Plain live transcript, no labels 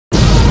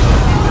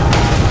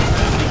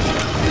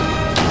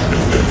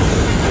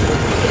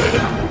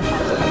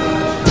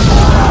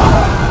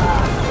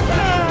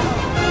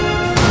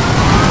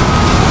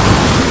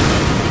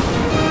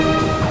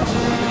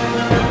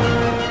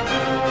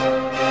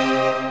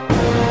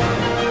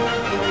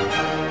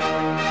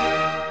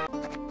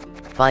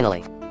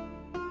Finally,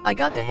 I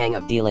got the hang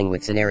of dealing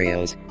with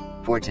scenarios.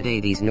 For today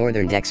these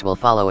northern decks will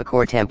follow a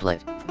core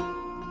template.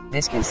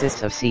 This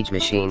consists of siege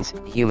machines,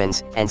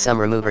 humans, and some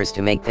removers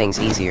to make things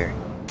easier.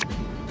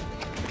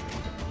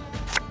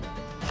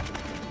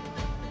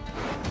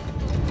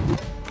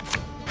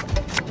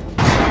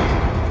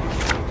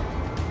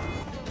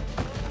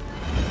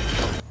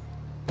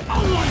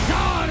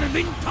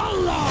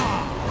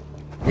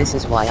 This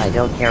is why I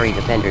don't carry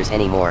defenders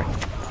anymore.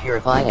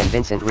 Purify and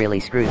Vincent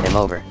really screwed them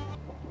over.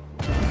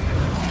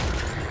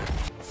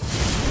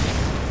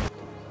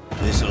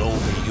 This'll all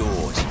be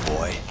yours,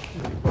 boy.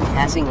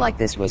 Passing like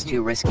this was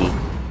too risky,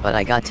 but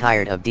I got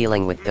tired of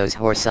dealing with those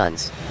whore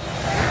sons.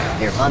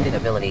 Their bonded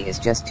ability is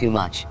just too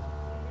much.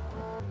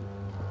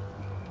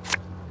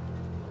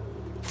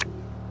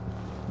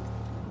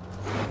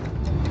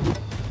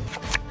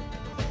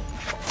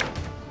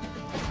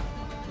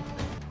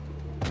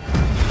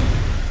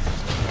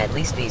 At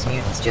least these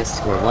mutants just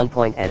score 1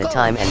 point at a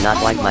time and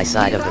not wipe my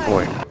side of the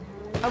board.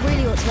 I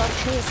really ought to help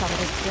clear some of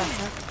this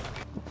clutter.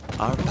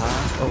 Our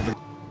path over...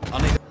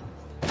 I need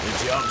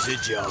the job's a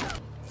job.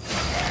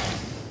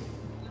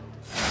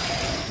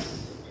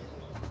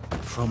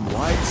 From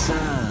white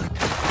sand.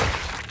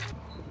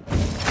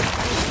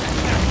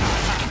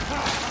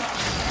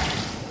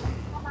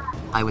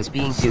 I was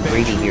being too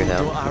greedy here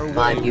though.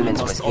 5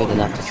 humans was good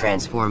enough to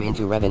transform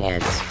into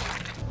Revenants.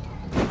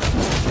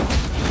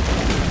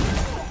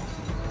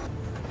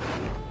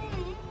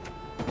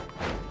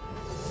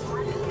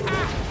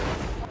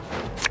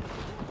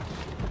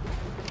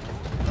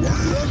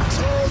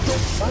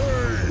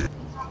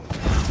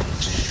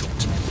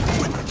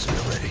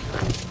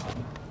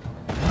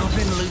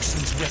 Nothing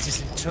loosens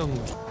reticent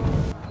tongues.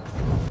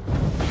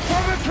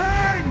 For the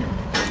king!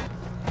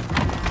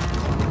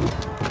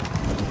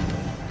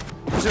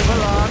 To a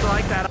lord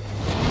like that.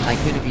 I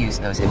could have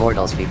used those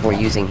immortals before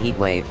using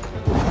Heatwave.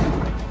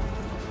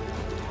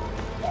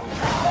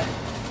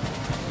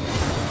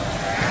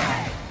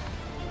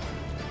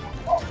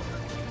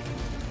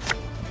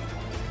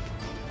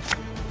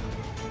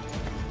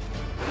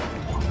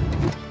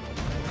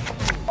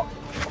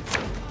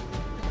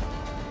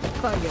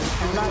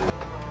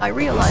 I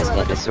realized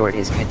that the sword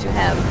is good to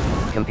have,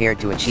 compared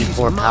to a cheap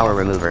 4 power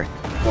remover,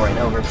 or an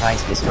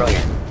overpriced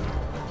destroyer.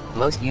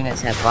 Most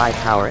units have 5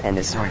 power and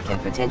the sword can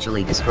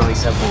potentially destroy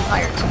something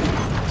higher.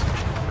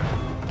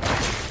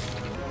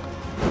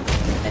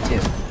 A 2.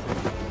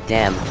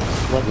 Damn,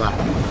 what luck.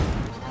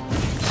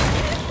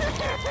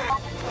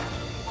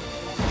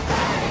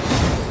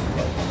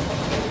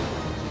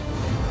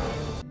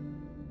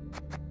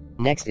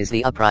 Next is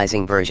the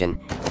Uprising version.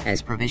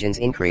 As provisions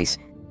increase,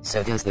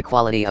 so does the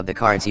quality of the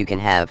cards you can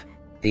have.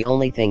 The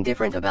only thing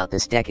different about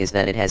this deck is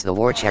that it has the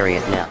War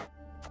Chariot now.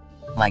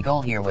 My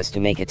goal here was to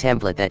make a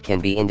template that can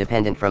be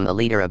independent from the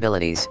leader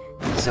abilities,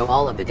 so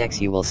all of the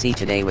decks you will see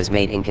today was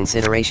made in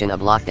consideration of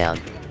lockdown.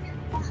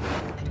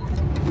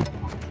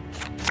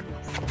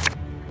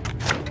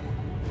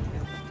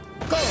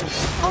 Go!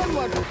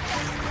 Onward!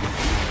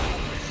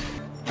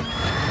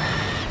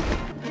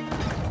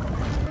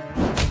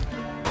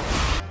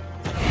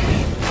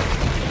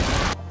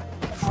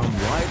 From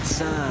white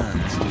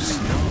sands to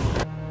snow.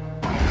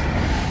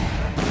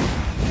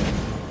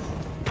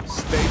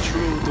 Stay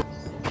true to...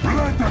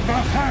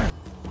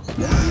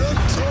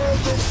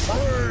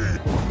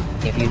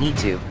 If you need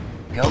to,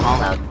 go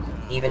all out,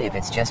 even if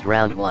it's just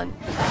round 1,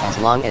 as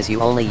long as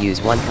you only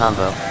use 1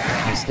 combo,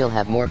 you still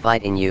have more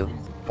fight in you,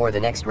 for the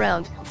next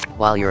round,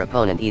 while your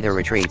opponent either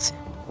retreats,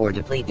 or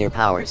deplete their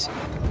powers.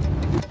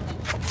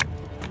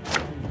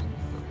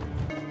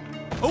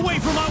 Away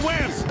from my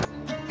wares!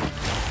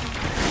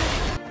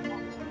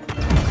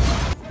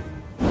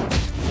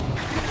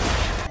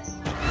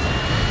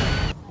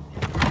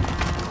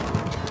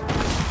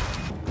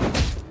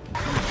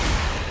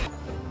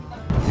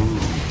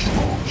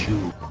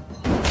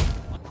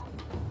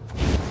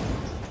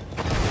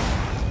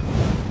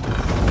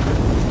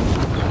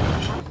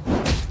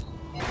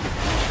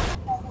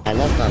 I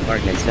love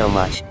bombardment so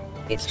much,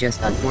 it's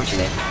just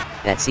unfortunate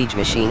that siege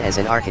machine as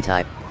an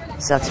archetype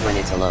sucks when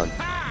it's alone.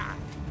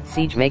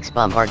 Siege makes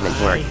bombardment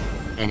work,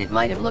 and it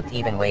might have looked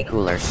even way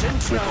cooler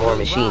with more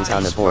machines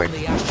on the board,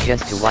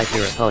 just to wipe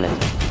your opponent.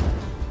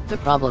 The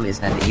problem is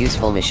that the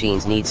useful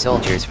machines need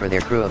soldiers for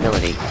their crew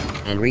ability,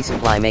 and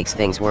resupply makes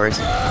things worse,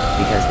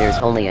 because there's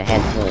only a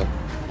handful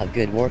of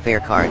good warfare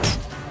cards.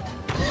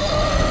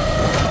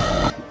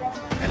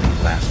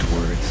 Any last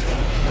words?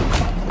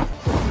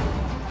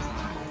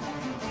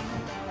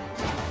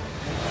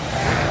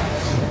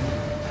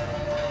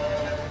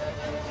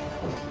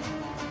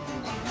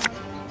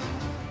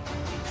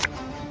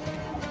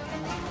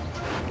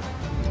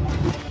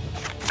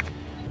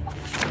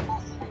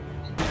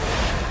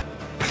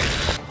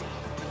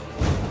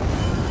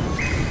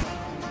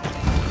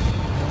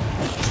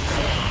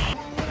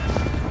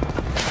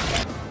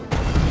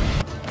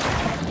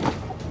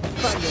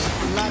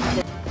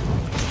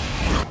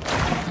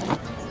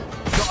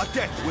 Got a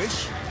death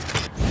wish?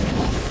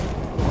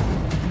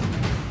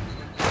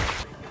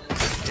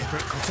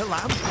 Different cut of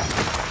lamb?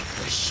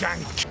 The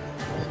shank.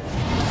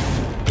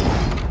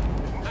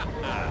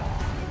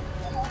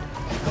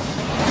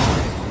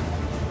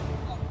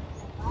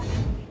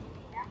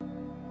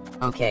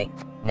 Okay,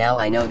 now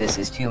I know this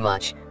is too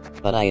much,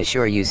 but I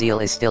assure you Zeal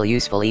is still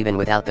useful even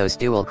without those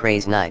dual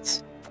craze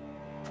knights.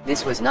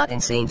 This was not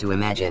insane to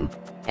imagine,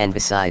 and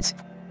besides,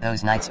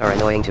 those knights are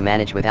annoying to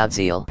manage without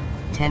Zeal.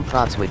 10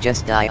 props would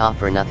just die off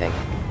for nothing.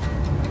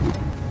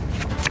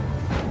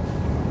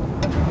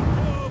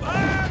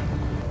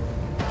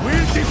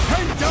 We'll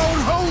defend our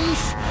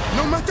homes,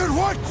 no matter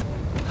what!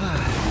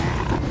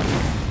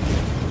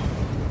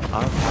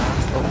 Our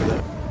path over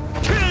there.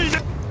 Kill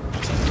them!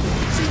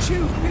 Is it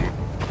you?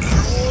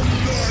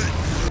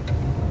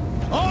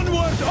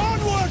 Onward,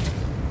 onward!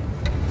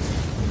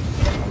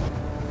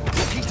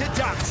 Looking to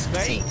dance,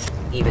 mate?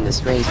 Even the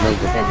strays made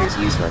defenders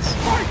useless.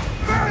 Fight,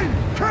 men,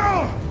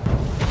 kill!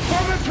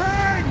 For the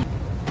king!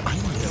 I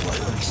wonder what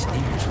these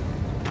sneakers.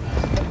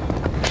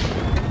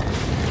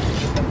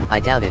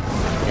 I doubted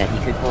that he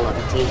could pull a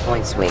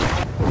 15-point swing,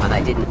 but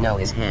I didn't know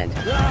his hand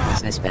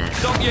was this bad.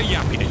 Stop your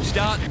yapping and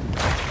start.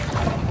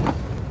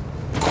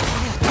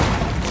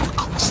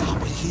 I'll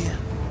start with here.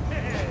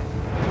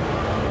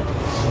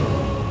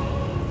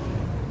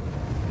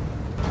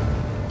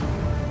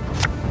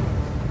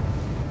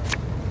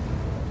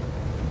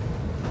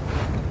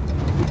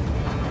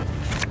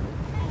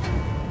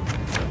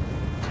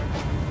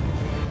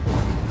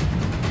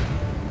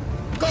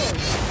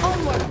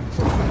 Onward!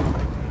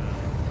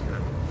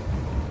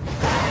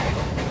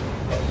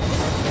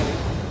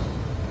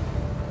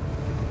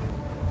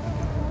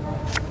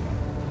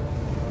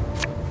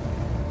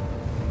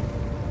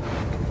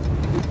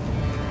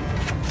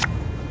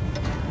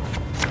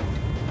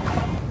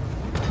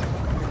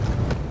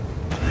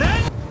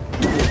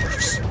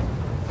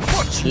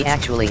 He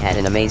actually had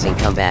an amazing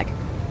comeback,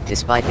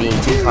 despite being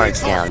 2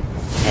 cards down,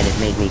 and it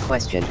made me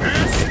question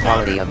the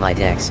quality of my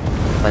decks,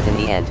 but in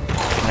the end,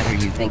 whether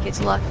you think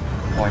it's luck,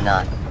 or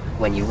not,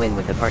 when you win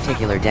with a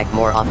particular deck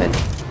more often,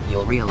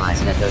 you'll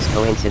realize that those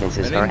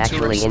coincidences are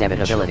actually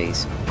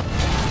inevitabilities.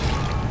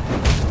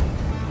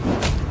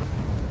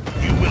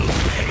 You will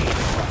pay.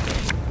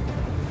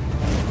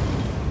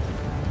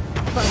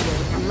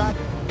 Thunder, blood.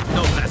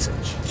 No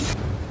passage.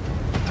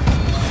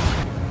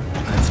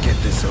 Let's get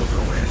this over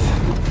with.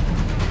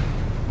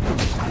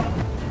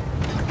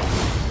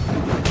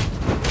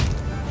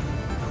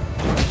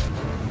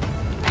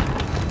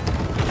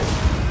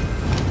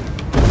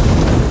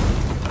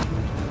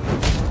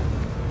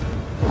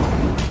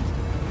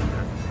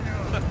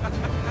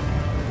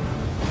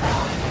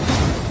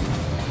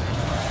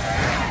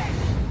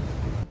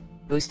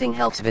 Boosting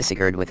helps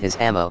Visigurd with his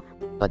ammo,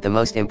 but the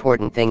most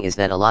important thing is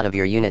that a lot of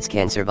your units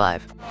can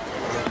survive.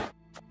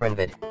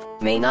 Renvid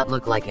may not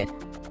look like it,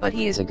 but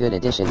he is a good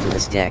addition to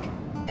this deck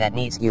that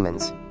needs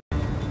humans.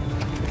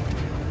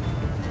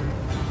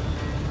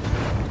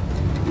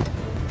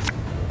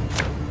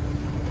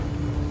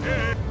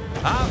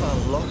 Have a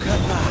look at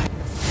that.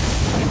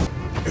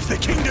 If the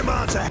king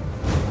demands it!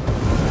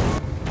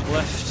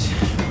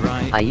 Left,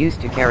 right. I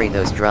used to carry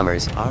those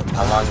drummers,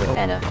 along with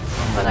Anna,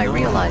 but I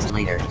realized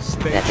later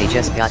that they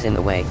just got in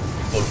the way,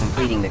 in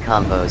completing the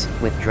combos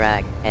with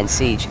drag and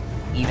siege,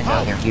 even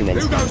though they're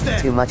humans,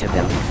 too much of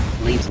them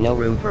leaves no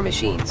room for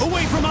machines.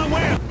 Away from my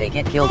way. They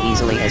get killed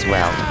easily as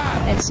well,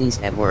 and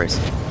seized at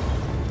worst.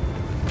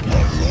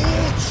 My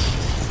lords,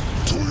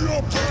 to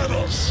your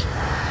banners!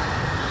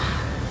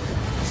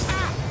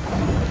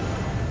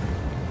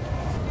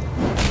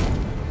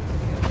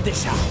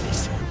 This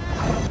happens.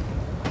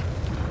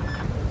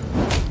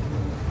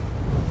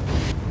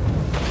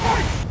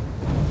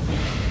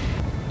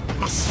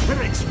 My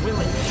spirit's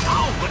willing,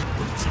 oh, but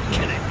it's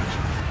killing me.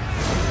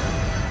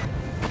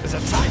 There's a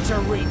time to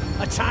reap,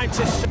 a time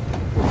to...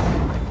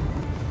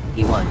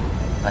 He won,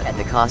 but at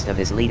the cost of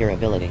his leader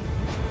ability.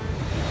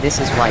 This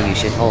is why you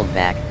should hold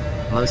back,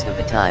 most of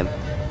the time,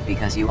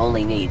 because you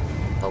only need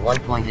a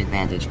 1-point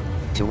advantage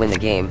to win the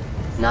game,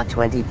 not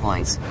 20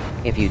 points.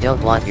 If you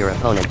don't want your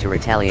opponent to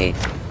retaliate,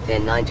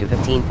 then 9 to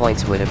 15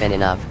 points would have been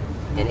enough.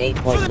 An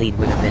 8-point lead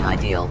would have been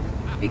ideal,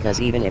 because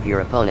even if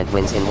your opponent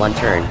wins in one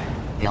turn,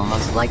 they'll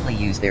most likely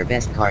use their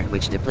best card,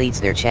 which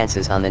depletes their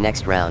chances on the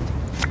next round.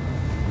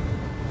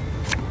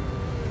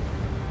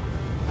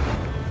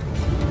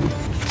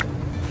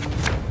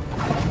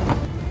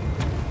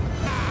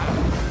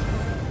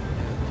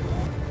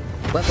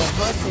 Where the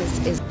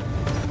horses is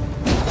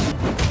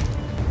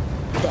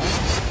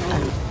death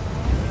and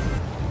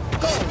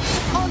go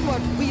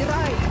onward we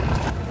ride.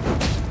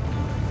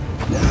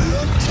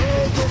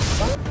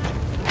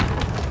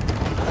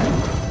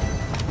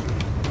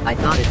 I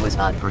thought it was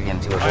odd for him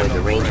to avoid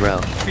the range row.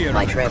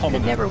 My trap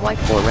could never wipe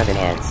 4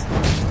 Revenants.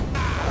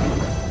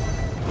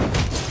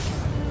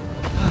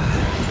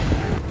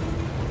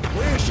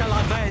 Where shall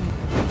I then?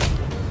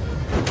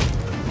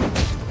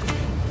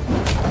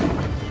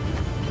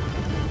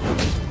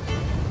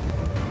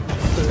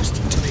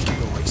 Thirsty to make a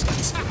noise,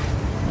 that's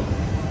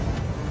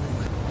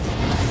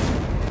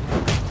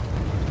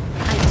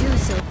I do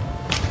so.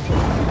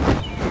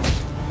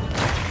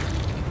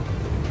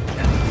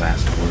 Any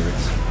last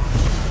words?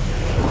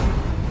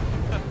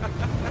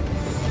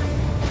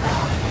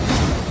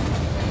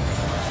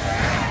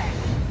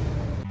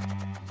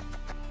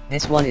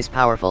 This one is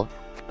powerful,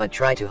 but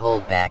try to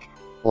hold back,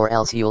 or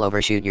else you'll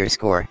overshoot your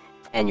score,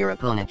 and your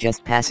opponent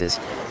just passes,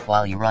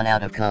 while you run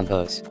out of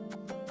combos.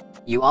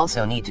 You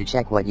also need to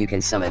check what you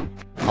can summon,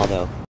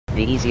 although,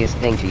 the easiest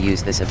thing to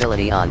use this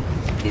ability on,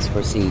 is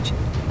for Siege,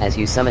 as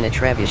you summon a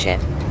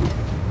Trebuchet.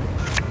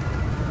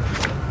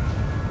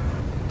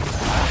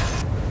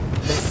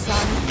 The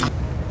sun.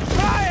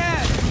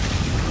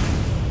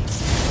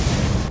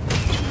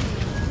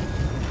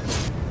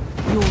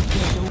 Your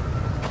ghetto.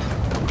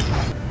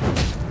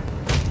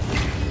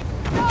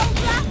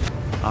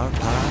 Our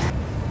path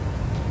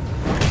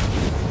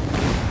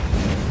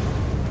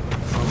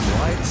from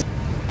white.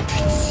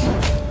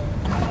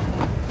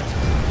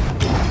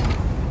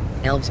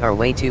 Elves are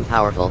way too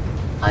powerful.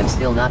 I'm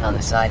still not on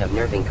the side of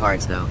nerfing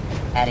cards though.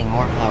 Adding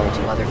more power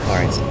to other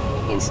cards,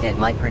 instead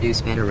might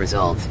produce better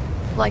results.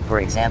 Like for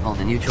example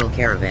the neutral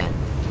caravan,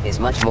 is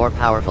much more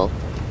powerful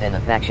than the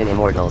faction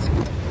immortals.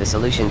 The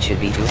solution should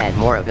be to add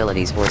more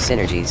abilities or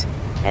synergies,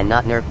 and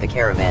not nerf the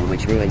caravan,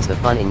 which ruins the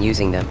fun in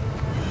using them.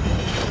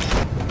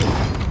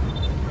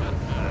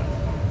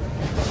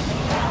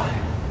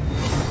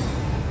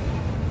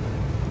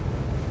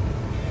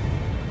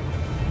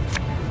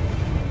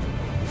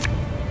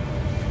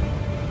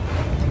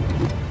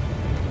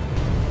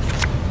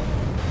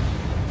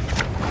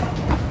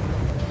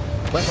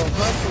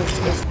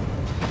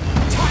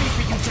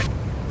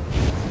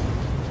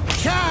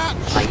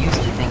 I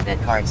used to think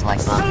that cards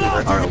like Bomb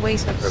Heaver are a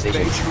waste of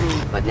provisions,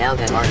 but now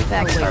that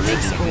artifacts are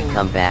making a good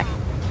comeback,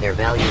 their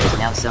value is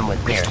now somewhat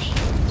fair.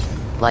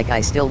 Like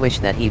I still wish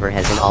that Heaver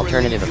has an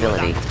alternative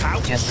ability,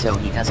 just so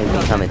he doesn't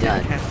become a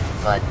dud,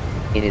 but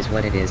it is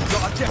what it is.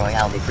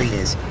 Royale Decreed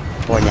is,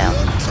 for now,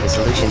 the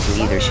solution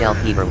to either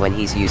shelf Heaver when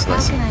he's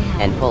useless,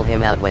 and pull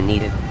him out when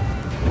needed.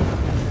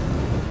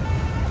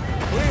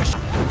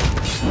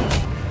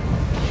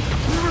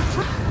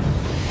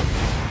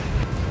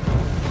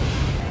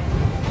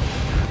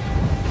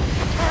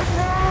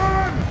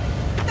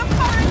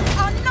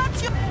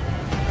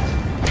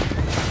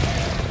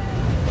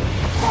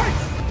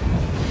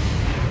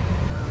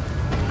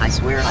 I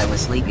swear I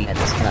was sleepy at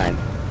this time,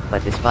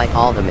 but despite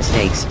all the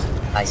mistakes,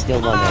 I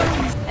still won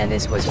there, and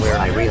this was where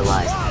I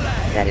realized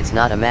that it's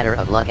not a matter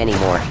of luck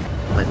anymore,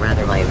 but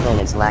rather my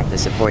opponents lack the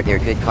support their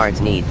good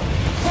cards need.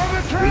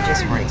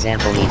 Regis, for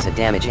example, needs a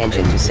damage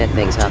engine to set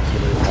things up,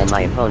 and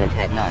my opponent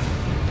had none.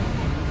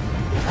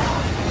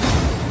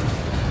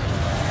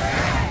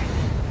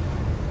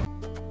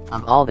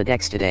 Of all the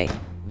decks today,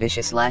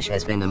 Vicious Slash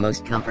has been the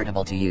most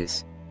comfortable to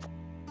use.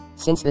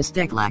 Since this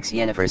deck lacks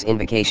Yennefer's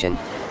Invocation,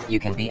 you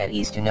can be at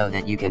ease to know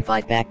that you can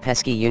fight back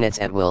pesky units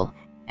at will,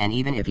 and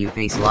even if you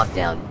face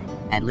lockdown,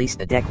 at least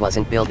the deck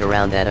wasn't built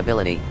around that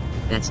ability.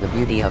 That's the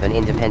beauty of an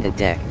independent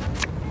deck.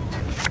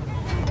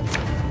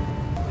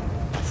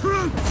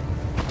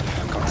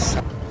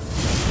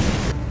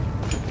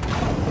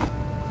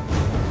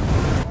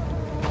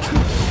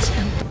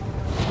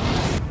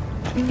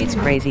 It's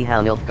crazy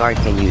how Nilfgaard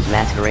can use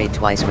Masquerade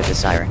twice with the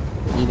Sire.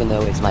 Even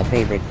though it's my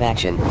favorite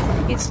faction,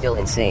 it's still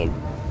insane.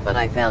 But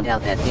I found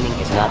out that winning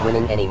is not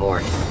winning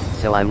anymore,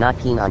 so I'm not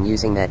keen on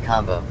using that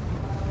combo.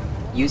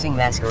 Using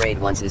Masquerade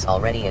once is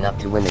already enough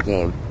to win the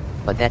game,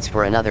 but that's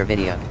for another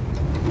video.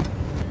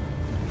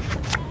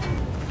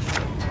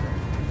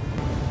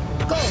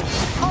 Go!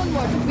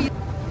 Onward!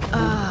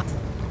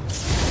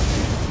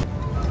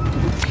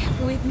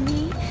 With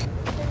me?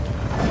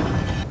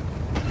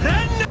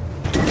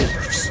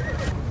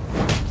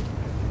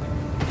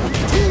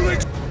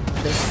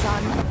 The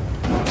sun.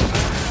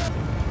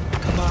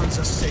 Commands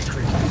are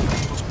sacred.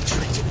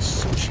 Treated as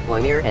such.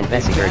 Ymir and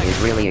Vesigerd is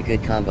really a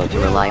good combo to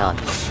rely on.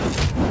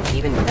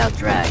 Even without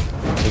drag,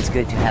 it's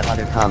good to have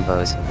other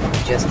combos,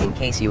 just in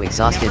case you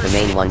exhausted the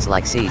main ones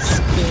like Siege.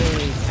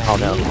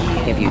 Although,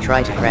 if you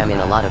try to cram in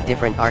a lot of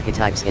different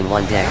archetypes in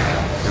one deck,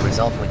 the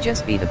result would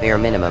just be the bare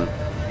minimum.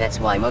 That's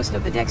why most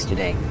of the decks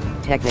today,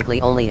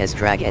 technically only has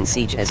drag and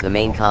siege as the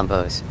main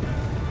combos.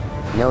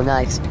 No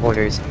knights,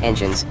 orders,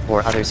 engines,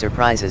 or other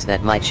surprises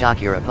that might shock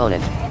your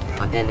opponent,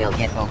 but then they'll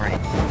get over it,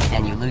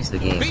 and you lose the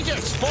game.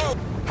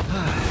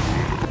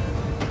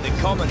 The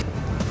common.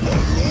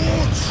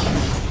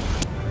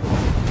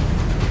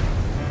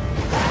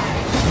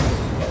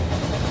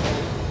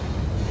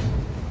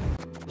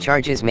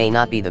 Charges may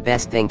not be the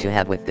best thing to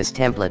have with this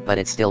template, but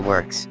it still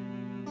works.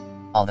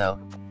 Although,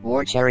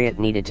 War Chariot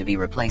needed to be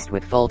replaced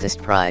with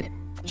Foltest Pride,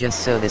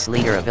 just so this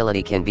leader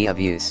ability can be of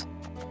use.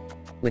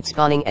 With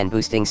spawning and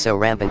boosting so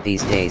rampant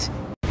these days,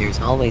 there's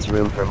always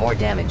room for more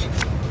damage.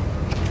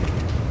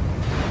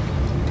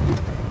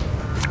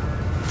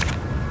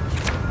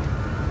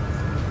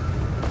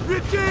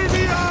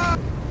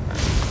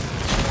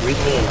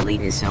 Recreating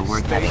Elite is so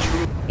worth having.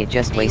 It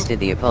just wasted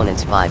the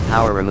opponent's 5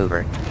 power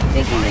remover,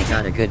 thinking they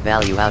got a good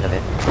value out of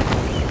it.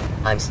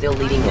 I'm still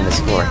leading in the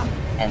score,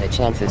 and the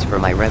chances for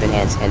my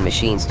Revenants and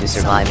machines to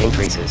survive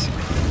increases.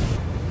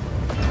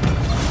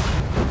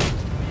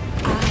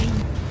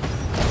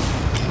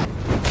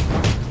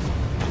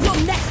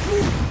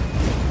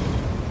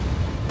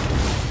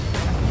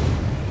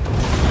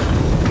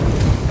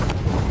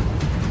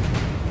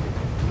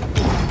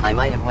 I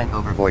might have went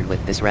overboard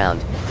with this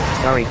round.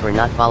 Sorry for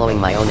not following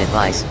my own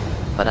advice,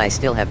 but I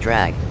still have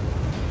drag.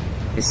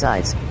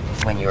 Besides,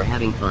 when you're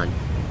having fun,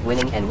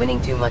 winning and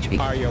winning too much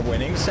Are you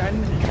winning, son?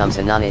 becomes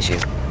a non-issue.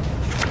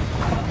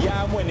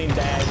 Yeah, I'm winning,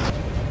 Dad.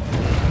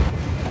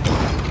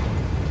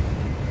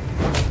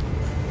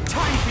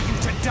 Time for you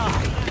to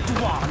die,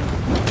 Dwan.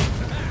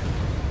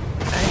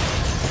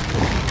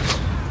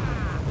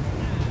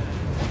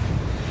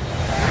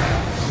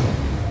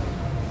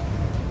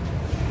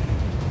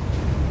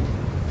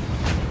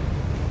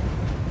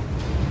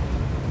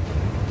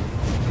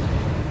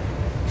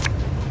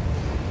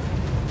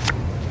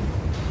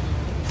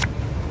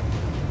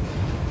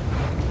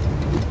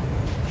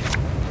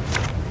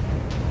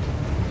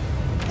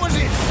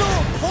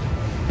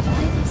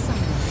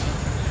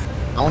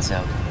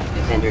 Also,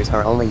 defenders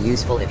are only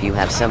useful if you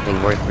have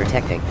something worth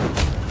protecting.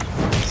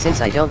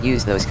 Since I don't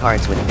use those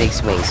cards with big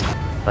swings,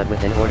 but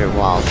with an order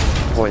wall,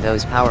 or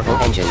those powerful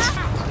engines,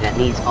 that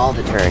needs all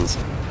the turns,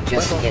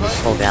 just to get its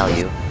full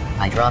value,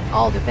 I dropped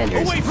all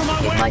defenders.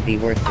 It might be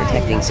worth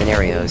protecting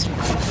scenarios,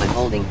 but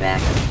holding back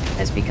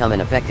has become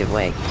an effective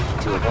way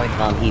to avoid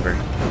bomb heaver,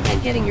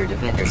 and getting your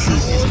defender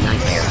seized is a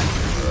nightmare.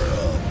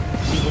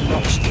 You were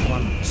lost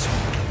once.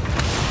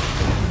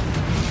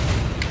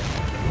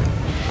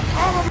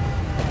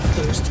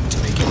 Thirsty to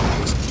make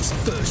enemies, he's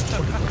thirsty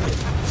for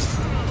weapons.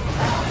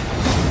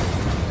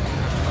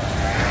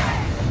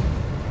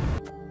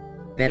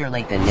 Better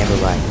late than never,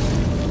 right?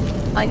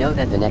 I know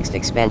that the next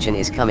expansion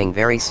is coming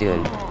very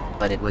soon,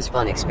 but it was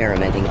fun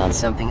experimenting on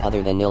something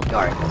other than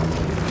Nilfgaard.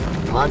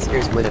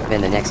 Monsters would have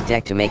been the next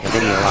deck to make a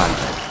video on,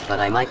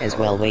 but I might as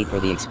well wait for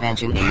the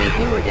expansion and make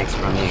newer decks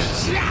from there.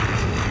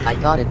 I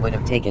thought it would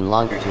have taken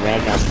longer to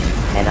rank up,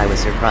 and I was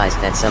surprised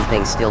that some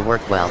things still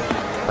worked well,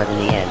 but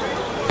in the end,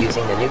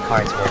 using the new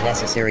cards were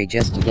necessary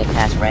just to get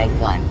past rank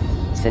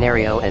 1.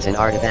 Scenario as an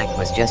artifact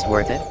was just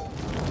worth it.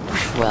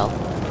 Well,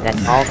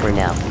 that's all for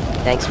now.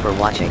 Thanks for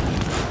watching.